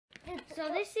So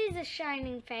this is a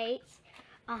Shining Fates.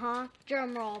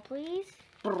 Drum roll, please.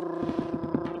 Oh,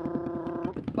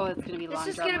 it's gonna be a long.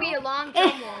 This is gonna be a long drum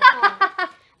roll.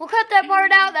 We'll cut that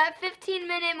part out. That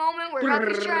 15-minute moment where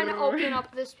Hucky's trying to open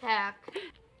up this pack.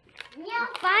 We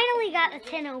finally got the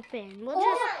tin open. We'll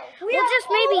just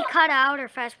maybe cut out or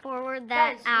fast forward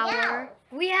that hour.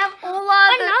 We have Ola,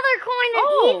 Another coin, an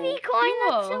Eevee coin.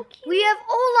 That's so cute. we have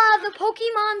Ola, the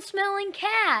Pokemon-smelling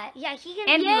cat. Yeah, he can.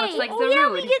 And he looks like Oh yeah,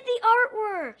 we Zarude. get the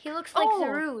artwork. He looks like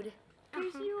Zarude.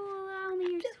 There's you, Ola.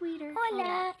 Only you're sweeter.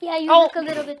 Hola. Yeah, you look a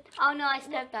little bit. Oh no, I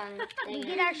stepped on it. We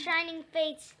get our Shining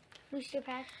Fates booster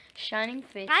pack. Shining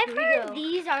Fates. I've heard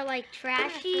these are like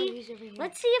trashy.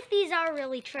 Let's see if these are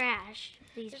really trash.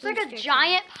 There's like a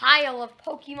giant pile of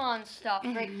Pokemon stuff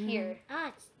right here.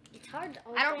 It's hard to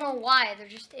open. I don't know why, there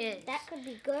just is. That could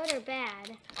be good or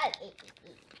bad.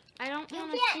 I don't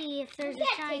want to see if there's a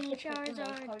shiny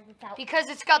Charizard. Because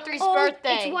it's Guthrie's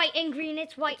birthday. It's white and green.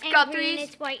 It's white and green.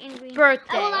 It's white and green.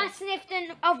 Birthday. Ola sniffed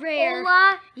a rare.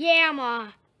 Ola.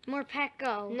 Yama.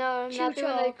 Morpeko. No, not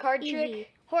doing the card trick.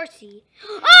 Horsey.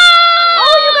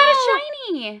 Oh, you got a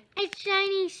shiny. It's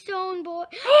shiny stone boy.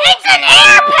 It's an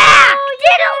air pack!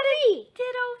 Ditto V.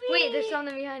 Wait, there's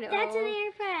something behind it. That's an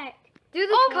air pack. Do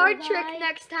the card trick bye.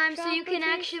 next time so you can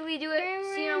actually do it.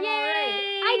 See them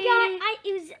already.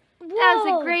 It was. Whoa. That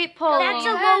was a great pull. That's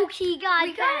a low-key guy.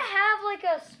 We gotta have like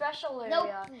a special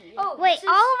area. Oh, Wait,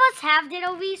 all of us have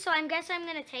Ditto V, so I guess I'm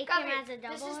gonna take him as a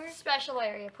This is double. the special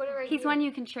area. Put it right here. He's one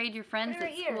you can trade your friends Put it at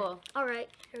right here. school. All right.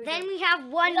 Then we have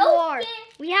one more.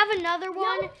 We have another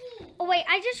one. Oh wait,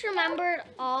 I just remembered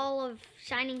all of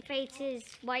Shining Fates'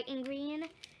 white and green.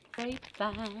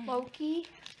 Grapevine. Loki.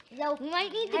 We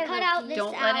might need to cut out this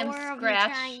Don't hour let him of me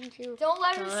scratch. trying to. Don't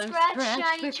let him Don't scratch scratch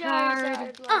Shiny the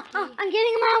card. Charizard. I'm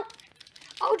getting him out.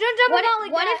 Oh, don't jump him out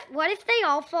like that. What if they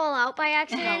all fall out by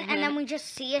accident and then we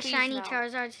just see a shiny no.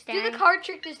 Charizard Do standing? the card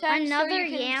trick this time Another so you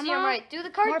can see him Yama? right. Do the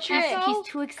card trick. Morpeko? He's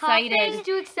too excited. He's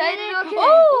too excited. Okay.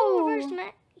 Reverse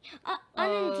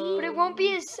Unending. But it won't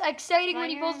be as exciting when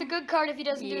he pulls the good card if he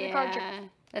doesn't do the card trick. Yeah,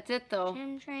 that's it though.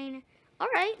 Gym Trainer. All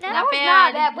right, that Not was bad.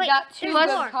 Not bad. We Wait, got two there's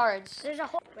good more. cards. There's a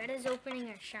whole. Red is opening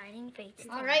our Shining Fates.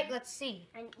 All right, let's see.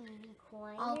 An Eevee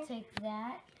coin. I'll take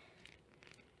that.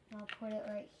 I'll put it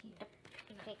right here.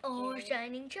 Oh,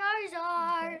 Shining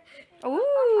Charizard.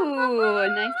 Ooh, a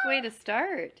nice way to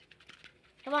start.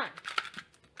 Come on.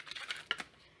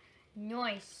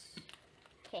 Nice.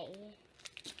 Okay.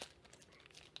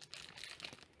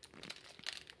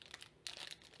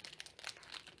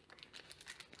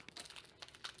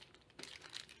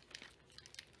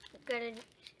 Good.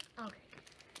 Okay.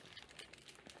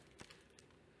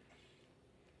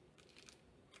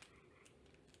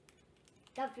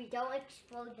 Duffy, don't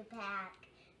explode the pack.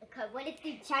 Because what if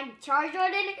the shiny Charizard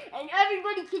in it and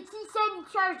everybody can see shiny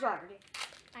Charizard?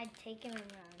 I'd take him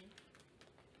and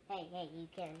run. Hey, you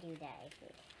can't do that if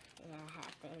that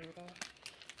happened.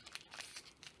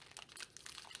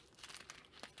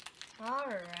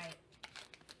 Alright.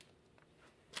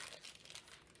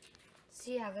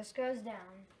 See how this goes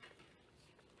down.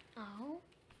 Oh.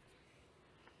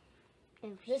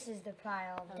 This is the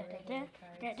pile of the regular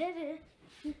cards.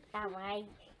 That way,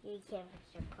 you can't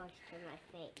put your close to my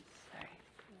face. Sorry.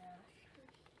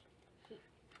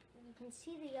 You can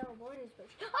see the yellow borders, but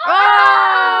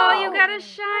Oh, you got a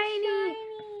shiny.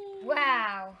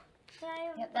 Wow.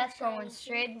 Yep, that's going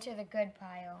straight into the good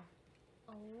pile.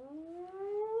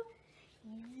 Oh.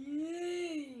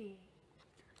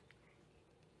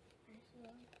 Yeah.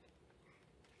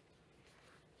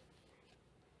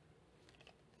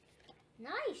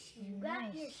 Nice. You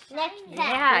got your Next shiny.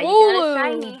 pack. Yeah, you Wooloo. got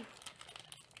a shiny.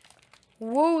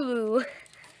 Wooloo.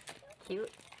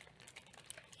 Cute.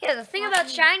 Yeah, the thing about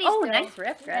shinies Oh, though, nice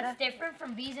rip, Greta. that's different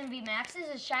from Bs and B Maxes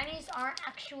is shinies aren't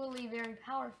actually very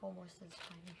powerful most of the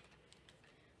time.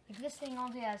 Like this thing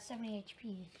only has 70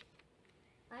 HP.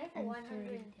 I have And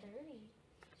 130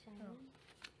 shiny.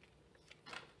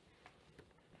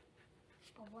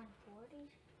 A 140.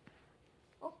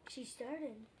 Oh, she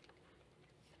started.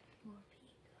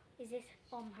 Is this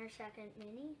her second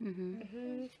mini?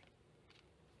 Mm-hmm.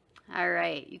 All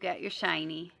right, you got your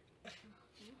shiny.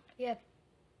 Yep.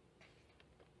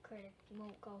 Credit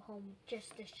won't go home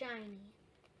just a shiny.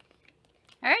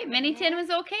 All right, Mini Tin was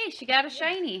okay. She got a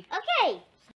shiny. Okay.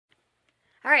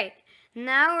 All right.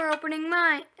 Now we're opening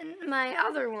my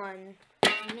other one.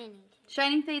 Mini.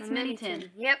 Shining Fates Mini Tin.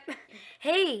 Yep.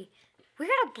 Hey, we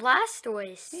got a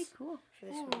Blastoise Hey, cool. for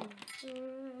this one.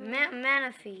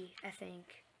 Manaphy, I think.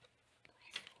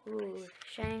 Ooh,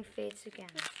 Shining Fates again.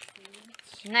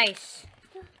 Nice.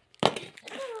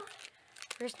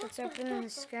 First, let's open the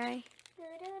sky.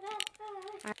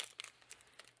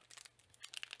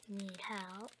 Need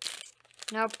help.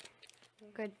 Nope.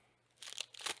 Good.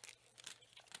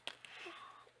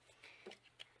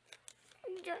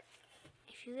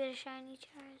 If you get a shiny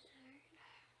Charizard.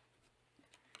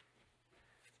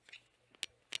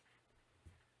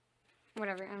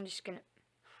 Whatever, I'm just gonna...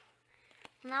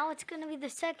 Now it's gonna be the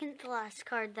second to last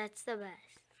card that's the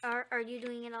best. Are you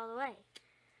doing it all the way?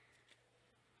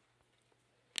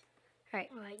 Alright.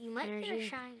 Alright, you might get a Energy.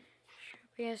 shiny.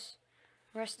 Yes.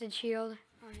 Rusted Shield.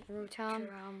 Alright. Rotom.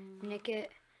 Nickit.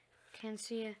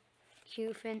 Kensia.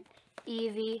 Cufant.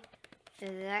 Eevee. Oh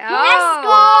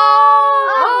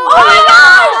my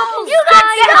God! You got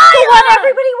That's the one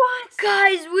everybody wants.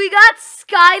 Guys, we got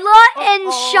Skyla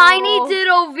and Shiny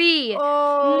Ditto V.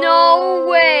 No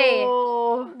way.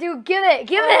 Dude, give it.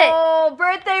 Give it. Oh,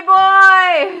 birthday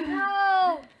boy.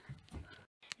 No.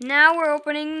 Now we're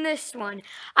opening this one.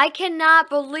 I cannot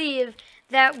believe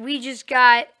that we just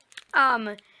got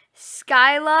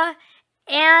Skyla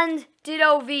and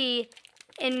Ditto V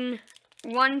in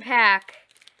one pack.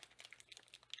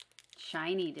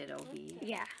 Shiny Ditto V.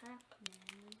 Yeah.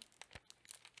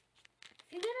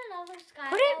 If you get another Sky,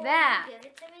 Put it back. Give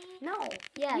it to me. No.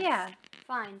 Yes. Yeah.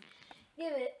 Fine.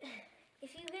 Give it.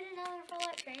 If you get another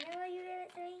Fallout Trainer, will you give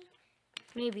it to me?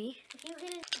 Maybe. If you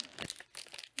get it.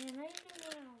 Yeah, now you can get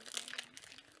it all.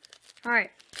 All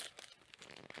right.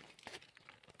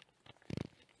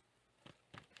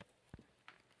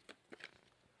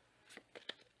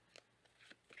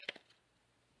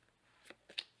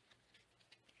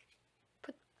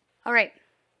 All right.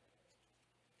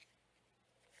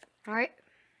 All right.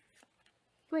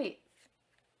 Wait.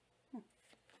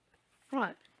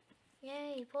 What?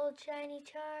 Yay, you pulled shiny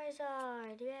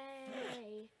Charizard.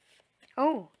 Yay.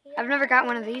 Oh, I've never got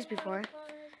one of these before.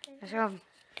 So,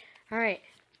 all right.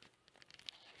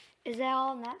 Is that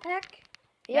all in that pack?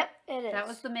 Yep, it is. That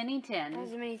was the mini tin. That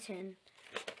was a mini tin.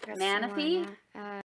 Got some more in Manaphy? that.